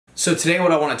So today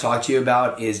what I want to talk to you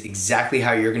about is exactly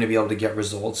how you're going to be able to get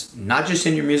results, not just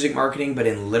in your music marketing, but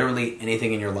in literally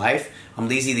anything in your life. I'm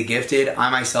Leezythegifted. I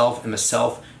myself am a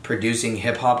self-producing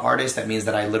hip-hop artist. That means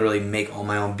that I literally make all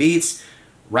my own beats,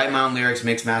 write my own lyrics,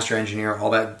 mix, master, engineer,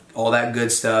 all that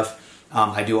good stuff.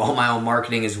 I do all my own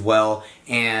marketing as well,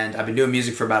 and I've been doing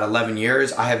music for about 11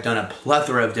 years. I have done a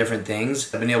plethora of different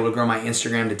things. I've been able to grow my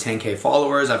Instagram to 10K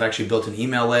followers. I've actually built an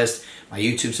email list. My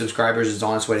YouTube subscribers is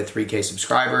on its way to 3K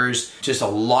subscribers. Just a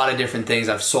lot of different things.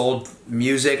 I've sold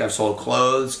music, I've sold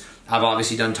clothes. I've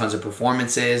obviously done tons of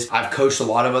performances. I've coached a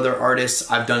lot of other artists.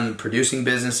 I've done producing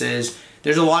businesses.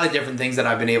 There's a lot of different things that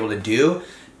I've been able to do.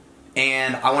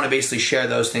 And I want to basically share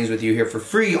those things with you here for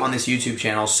free on this YouTube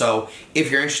channel. So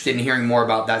if you're interested in hearing more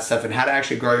about that stuff and how to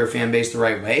actually grow your fan base the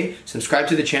right way, subscribe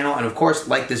to the channel, and of course,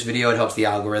 like this video. It helps the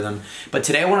algorithm. But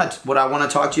today what I want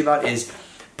to talk to you about is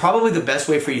probably the best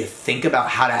way for you to think about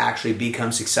how to actually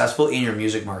become successful in your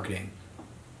music marketing.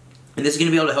 And this is going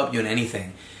to be able to help you in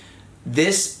anything.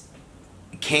 This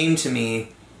came to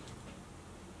me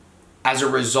as a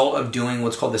result of doing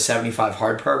what's called the 75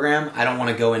 Hard program. I don't want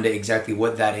to go into exactly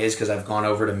what that is because I've gone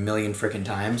over it a million freaking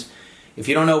times. If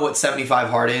you don't know what 75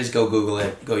 Hard is, go Google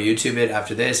it. Go YouTube it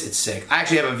after this. It's sick. I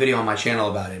actually have a video on my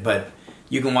channel about it, but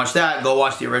you can watch that. Go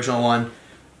watch the original one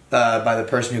by the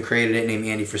person who created it named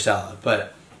Andy Frisella.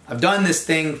 But I've done this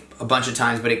thing a bunch of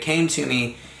times, but it came to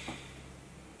me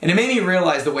and it made me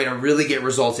realize the way to really get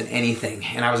results in anything,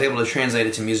 and I was able to translate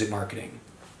it to music marketing.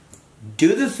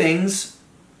 Do the things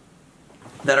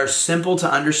that are simple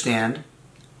to understand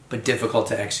but difficult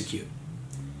to execute.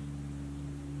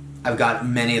 I've got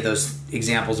many of those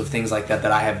examples of things like that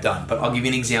that I have done, but I'll give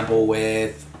you an example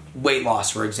with weight loss,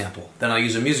 for example. Then I'll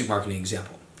use a music marketing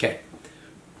example. Okay,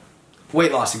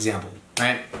 weight loss example,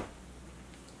 right?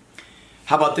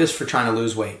 How about this for trying to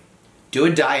lose weight? Do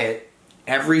a diet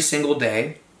every single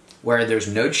day where there's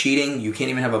no cheating. You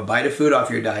can't even have a bite of food off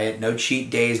your diet, no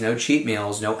cheat days, no cheat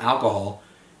meals, no alcohol.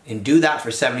 And do that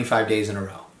for 75 days in a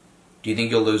row. Do you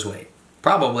think you'll lose weight?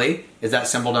 Probably. Is that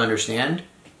simple to understand?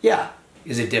 Yeah.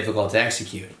 Is it difficult to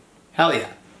execute? Hell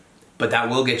yeah. But that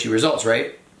will get you results,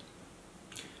 right?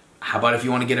 How about if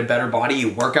you want to get a better body,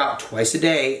 you work out twice a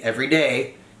day, every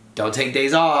day. Don't take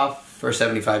days off for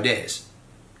 75 days.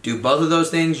 Do both of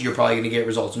those things, you're probably going to get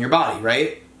results in your body,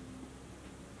 right?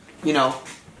 You know,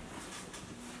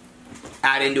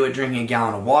 add into it drinking a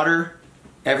gallon of water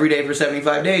every day for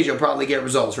 75 days, you'll probably get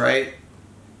results, right?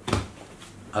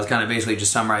 I was kind of basically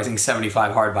just summarizing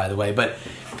 75 Hard, by the way. But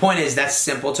the point is, that's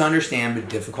simple to understand, but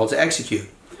difficult to execute.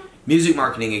 Music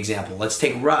marketing example. Let's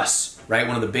take Russ, right?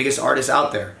 One of the biggest artists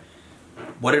out there.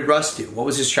 What did Russ do? What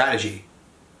was his strategy?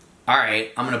 All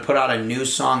right, I'm going to put out a new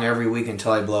song every week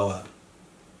until I blow up.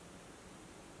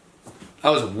 That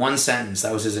was one sentence.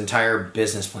 That was his entire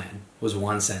business plan, was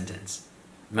one sentence.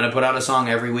 I'm going to put out a song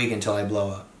every week until I blow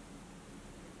up.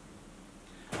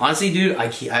 Honestly, dude,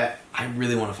 I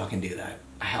really want to fucking do that.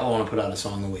 I hella want to put out a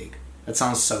song a week. That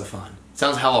sounds so fun. It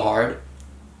sounds hella hard,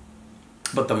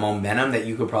 but the momentum that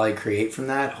you could probably create from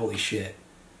that, holy shit.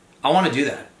 I want to do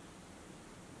that.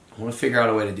 I want to figure out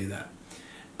a way to do that.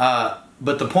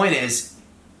 But the point is,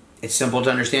 it's simple to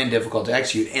understand, difficult to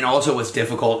execute. And also what's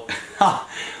difficult, oh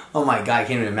my God, I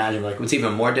can't even imagine. Like, what's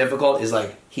even more difficult is,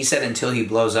 like, he said until he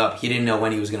blows up. He didn't know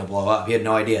when he was going to blow up. He had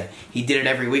no idea. He did it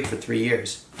every week for 3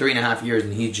 years, 3.5 years,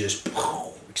 and he just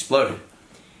exploded.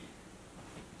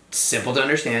 Simple to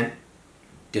understand,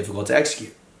 difficult to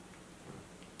execute.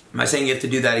 Am I saying you have to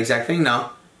do that exact thing? No.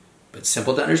 But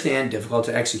simple to understand, difficult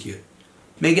to execute.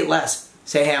 Make it less.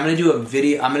 Say, hey, I'm going to do a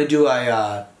video. I'm going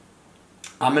to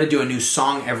do a new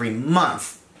song every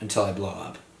month until I blow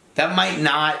up. That might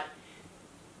not.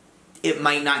 It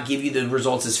might not give you the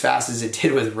results as fast as it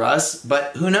did with Russ,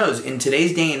 but who knows? In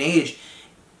today's day and age,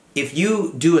 if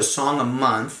you do a song a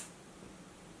month,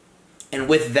 and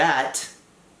with that,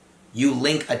 you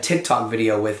link a TikTok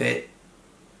video with it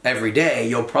every day,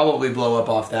 you'll probably blow up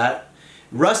off that.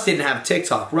 Russ didn't have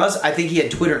TikTok. Russ, I think he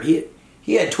had Twitter.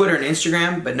 He had Twitter and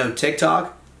Instagram, but no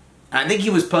TikTok. And I think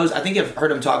he was I think I've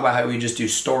heard him talk about how he would just do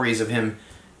stories of him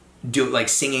like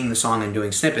singing the song and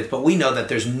doing snippets, but we know that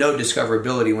there's no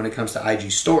discoverability when it comes to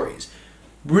IG stories.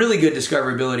 Really good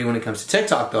discoverability when it comes to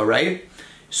TikTok though, right?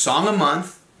 Song a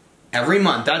month, every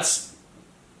month. That's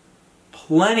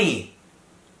plenty.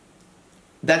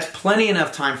 That's plenty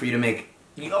enough time for you to make,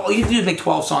 all you have to do is make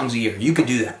 12 songs a year. You could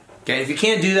do that, okay? If you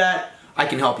can't do that, I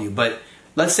can help you, but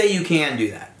let's say you can do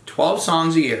that. 12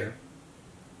 songs a year,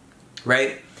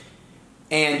 right?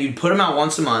 And you'd put them out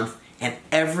once a month, and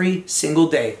every single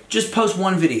day, just post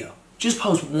one video. Just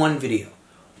post one video.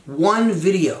 One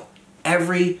video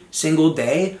every single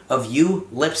day of you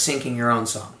lip syncing your own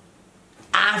song.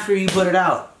 after you put it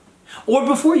out. Or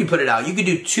before you put it out. You could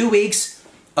do 2 weeks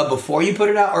of before you put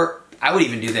it out, or I would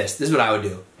even do this. This is what I would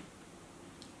do.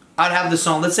 I'd have the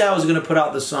song, let's say I was going to put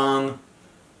out the song.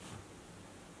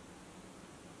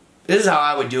 This is how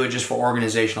I would do it just for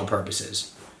organizational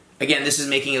purposes. Again, this is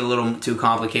making it a little too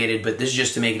complicated, but this is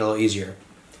just to make it a little easier.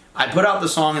 I'd put out the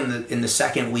song in the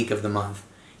second week of the month.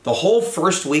 The whole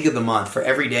first week of the month, for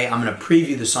every day, I'm going to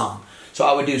preview the song. So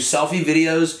I would do selfie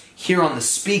videos here on the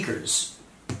speakers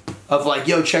of like,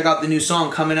 yo, check out the new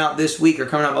song coming out this week or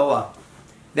coming out, blah, blah.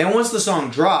 Then once the song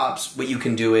drops, what you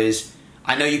can do is,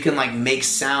 I know you can like make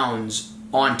sounds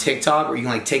on TikTok, or you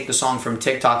can like take the song from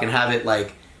TikTok and have it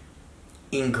like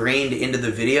ingrained into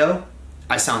the video.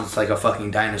 I sound like a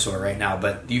fucking dinosaur right now,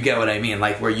 but you get what I mean,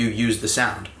 like where you use the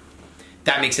sound.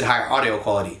 That makes it higher audio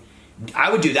quality.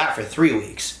 I would do that for 3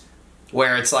 weeks,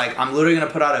 where it's like I'm literally going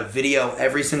to put out a video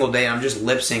every single day and I'm just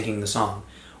lip syncing the song.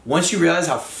 Once you realize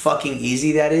how fucking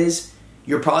easy that is,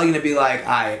 you're probably going to be like,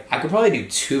 I could probably do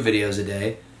 2 videos a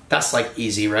day. That's like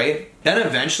easy, right? Then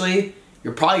eventually,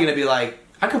 you're probably going to be like,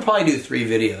 I could probably do 3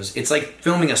 videos. It's like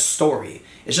filming a story.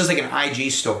 It's just like an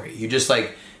IG story. You just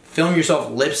like film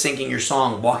yourself lip syncing your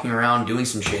song, walking around, doing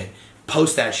some shit.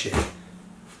 Post that shit.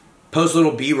 Post a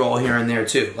little B-roll here and there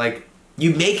too. Like,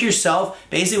 you make yourself,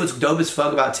 basically what's dope as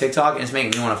fuck about TikTok, and it's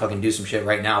making me want to fucking do some shit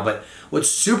right now, but what's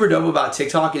super dope about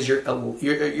TikTok is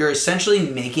you're essentially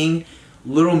making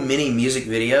little mini music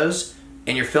videos,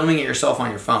 and you're filming it yourself on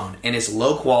your phone. And it's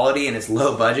low quality and it's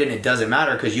low budget, and it doesn't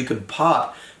matter because you could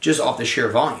pop just off the sheer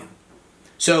volume.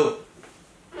 So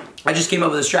I just came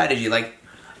up with a strategy. Like,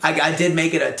 I did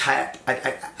make it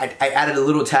I added a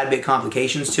little tad bit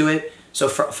complications to it. So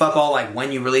fuck all like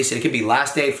when you release it. It could be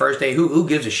last day, first day. Who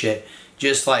gives a shit?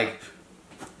 Just like,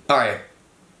 all right,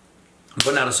 I'm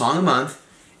putting out a song a month,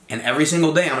 and every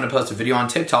single day I'm going to post a video on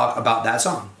TikTok about that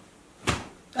song.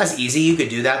 That's easy. You could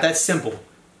do that. That's simple.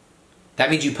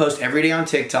 That means you post every day on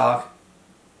TikTok,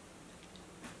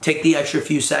 take the extra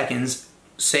few seconds,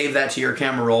 save that to your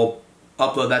camera roll,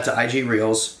 upload that to IG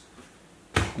Reels.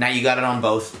 Now you got it on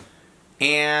both.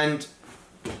 And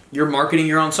you're marketing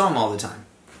your own song all the time.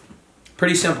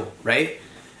 Pretty simple, right?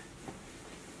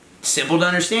 Simple to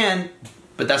understand,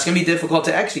 but that's going to be difficult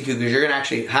to execute because you're going to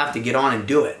actually have to get on and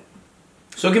do it.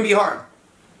 So it can be hard.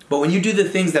 But when you do the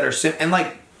things that are simple, and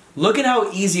like, look at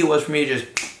how easy it was for me to just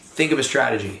think of a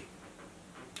strategy.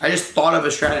 I just thought of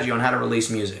a strategy on how to release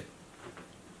music.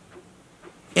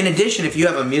 In addition, if you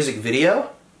have a music video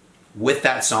with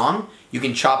that song, you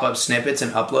can chop up snippets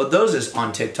and upload those as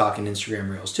on TikTok and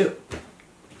Instagram Reels too.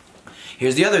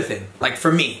 Here's the other thing. Like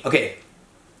for me, okay,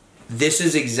 this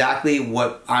is exactly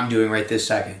what I'm doing right this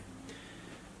second.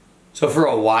 So for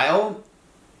a while,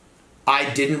 I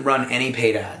didn't run any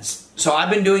paid ads. So I've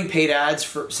been doing paid ads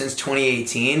since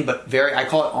 2018, but I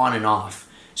call it on and off.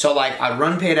 So like I'd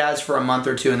run paid ads for a month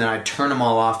or two and then I'd turn them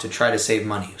all off to try to save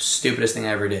money. Stupidest thing I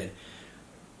ever did.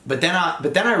 But then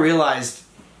I realized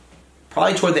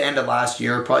probably toward the end of last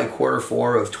year, probably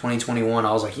Q4 of 2021,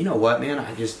 I was like, you know what, man?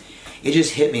 It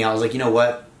just hit me. I was like, you know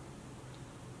what?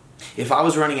 If I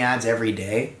was running ads every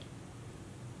day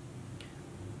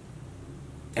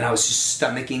and I was just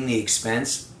stomaching the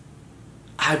expense,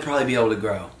 I'd probably be able to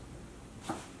grow.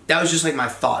 That was just like my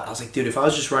thought. I was like, dude, if I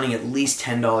was just running at least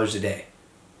 $10 a day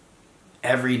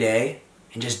every day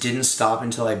and just didn't stop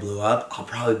until I blew up, I'll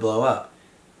probably blow up.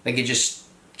 Like it just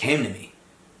came to me.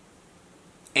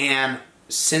 And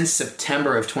since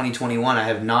September of 2021, I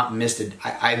have not missed it.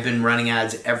 I've been running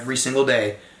ads every single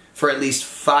day for at least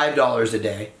 $5 a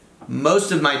day.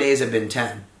 Most of my days have been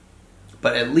 10.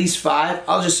 But at least 5,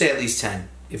 I'll just say at least 10.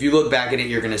 If you look back at it,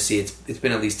 you're going to see it's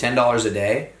been at least $10 a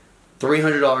day,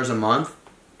 $300 a month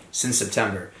since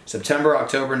September. September,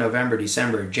 October, November,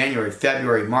 December, January,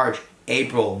 February, March,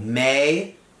 April,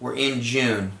 May. We're in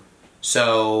June.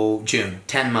 So June,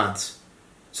 10 months.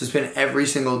 So it's been every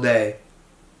single day.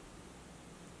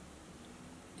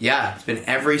 Yeah, it's been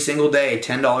every single day,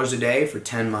 $10 a day for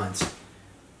 10 months.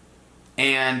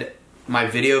 And my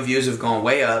video views have gone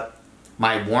way up.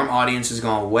 My warm audience has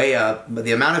gone way up. But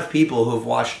the amount of people who have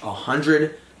watched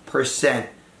 100%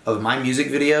 of my music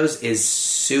videos is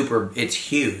it's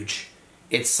huge.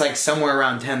 It's like somewhere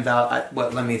around 10,000.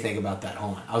 Let me think about that.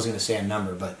 Hold on. I was going to say a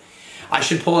number, but I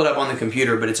should pull it up on the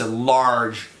computer, but it's a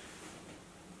large.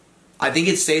 I think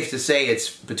it's safe to say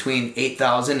it's between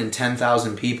 8,000 and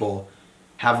 10,000 people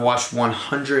have watched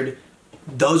 100.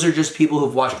 Those are just people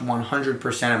who've watched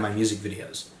 100% of my music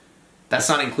videos. That's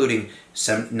not including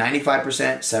 95%,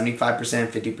 75%,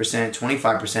 50%,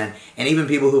 25%, and even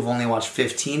people who've only watched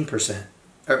 15%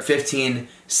 or 15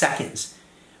 seconds.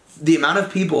 The amount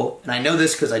of people, and I know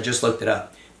this because I just looked it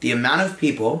up, the amount of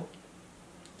people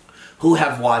who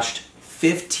have watched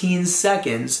 15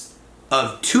 seconds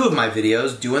of 2 of my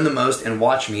videos, Doing the Most and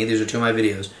Watch Me. These are 2 of my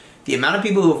videos. The amount of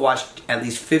people who have watched at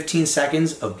least 15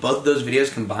 seconds of both of those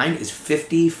videos combined is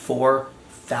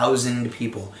 54,000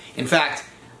 people. In fact,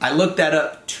 I looked that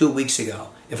up 2 weeks ago.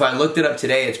 If I looked it up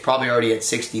today, it's probably already at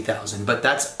 60,000. But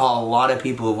that's a lot of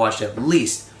people who have watched at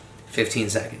least 15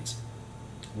 seconds.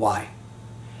 Why?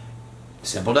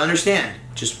 Simple to understand.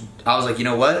 I was like, you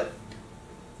know what?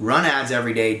 Run ads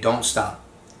every day, don't stop.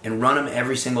 And run them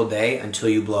every single day until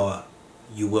you blow up.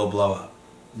 You will blow up.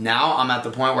 Now I'm at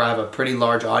the point where I have a pretty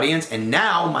large audience, and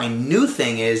now my new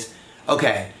thing is,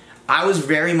 okay, I was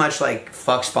very much like,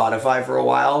 fuck Spotify for a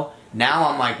while. Now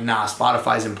I'm like, nah,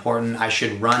 Spotify's important. I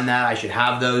should run that. I should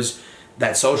have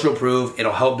that social proof.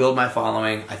 It'll help build my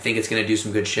following. I think it's gonna do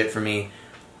some good shit for me.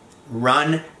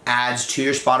 Run ads to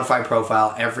your Spotify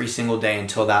profile every single day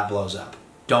until that blows up.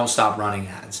 Don't stop running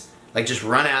ads. Like, just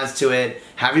run ads to it.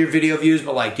 Have your video views,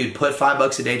 but like, dude, put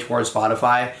 $5 a day towards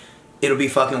Spotify. It'll be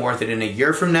fucking worth it. In a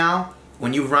year from now,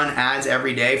 when you run ads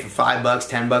every day for $5,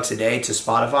 $10 a day to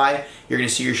Spotify, you're gonna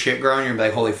see your shit grow and you're gonna be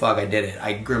like, holy fuck, I did it.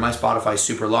 I grew my Spotify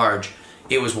super large.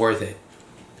 It was worth it.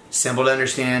 Simple to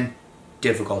understand,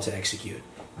 difficult to execute.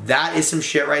 That is some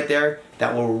shit right there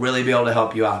that will really be able to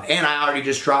help you out. And I already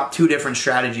just dropped 2 different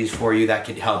strategies for you that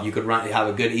could help. You could have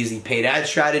a good, easy paid ad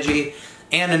strategy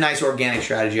and a nice organic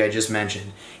strategy I just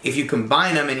mentioned. If you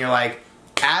combine them and you're like,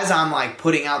 as I'm like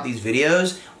putting out these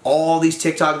videos, all these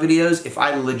TikTok videos, if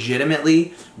I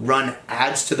legitimately run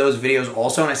ads to those videos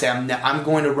also, and I say I'm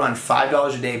going to run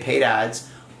 $5 a day paid ads,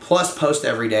 plus post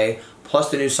every day,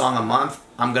 plus the new song a month,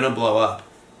 I'm gonna blow up.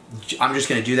 I'm just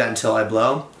gonna do that until I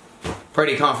blow.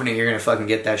 Pretty confident you're gonna fucking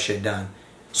get that shit done.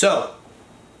 So,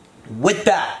 with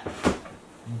that,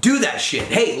 do that shit.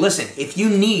 Hey, listen, if you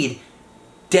need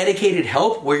dedicated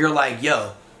help where you're like,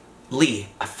 yo, Lee,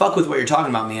 I fuck with what you're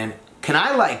talking about, man. Can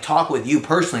I like talk with you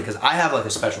personally because I have like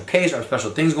a special case or special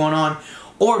things going on?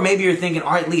 Or maybe you're thinking,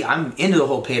 all right, Lee, I'm into the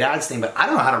whole paid ads thing, but I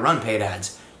don't know how to run paid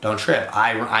ads. Don't trip.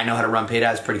 I know how to run paid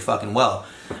ads pretty fucking well.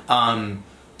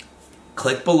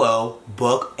 Click below,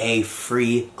 book a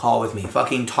free call with me.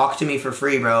 Fucking talk to me for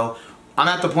free, bro. I'm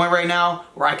at the point right now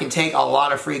where I can take a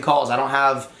lot of free calls. I don't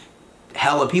have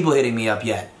hella people hitting me up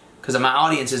yet because my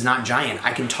audience is not giant.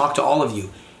 I can talk to all of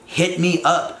you. Hit me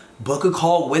up. Book a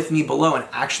call with me below and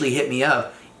actually hit me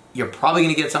up. You're probably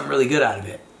gonna get something really good out of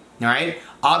it. All right?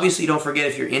 Obviously, don't forget,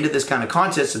 if you're into this kind of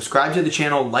content, subscribe to the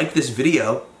channel, like this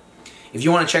video. If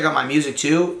you want to check out my music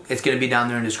too, it's gonna be down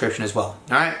there in the description as well.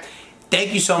 All right?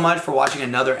 Thank you so much for watching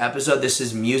another episode. This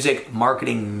is Music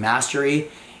Marketing Mastery,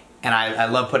 and I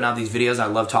love putting out these videos. I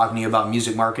love talking to you about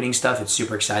music marketing stuff. It's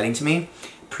super exciting to me.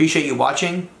 Appreciate you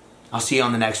watching. I'll see you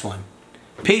on the next one.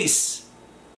 Peace.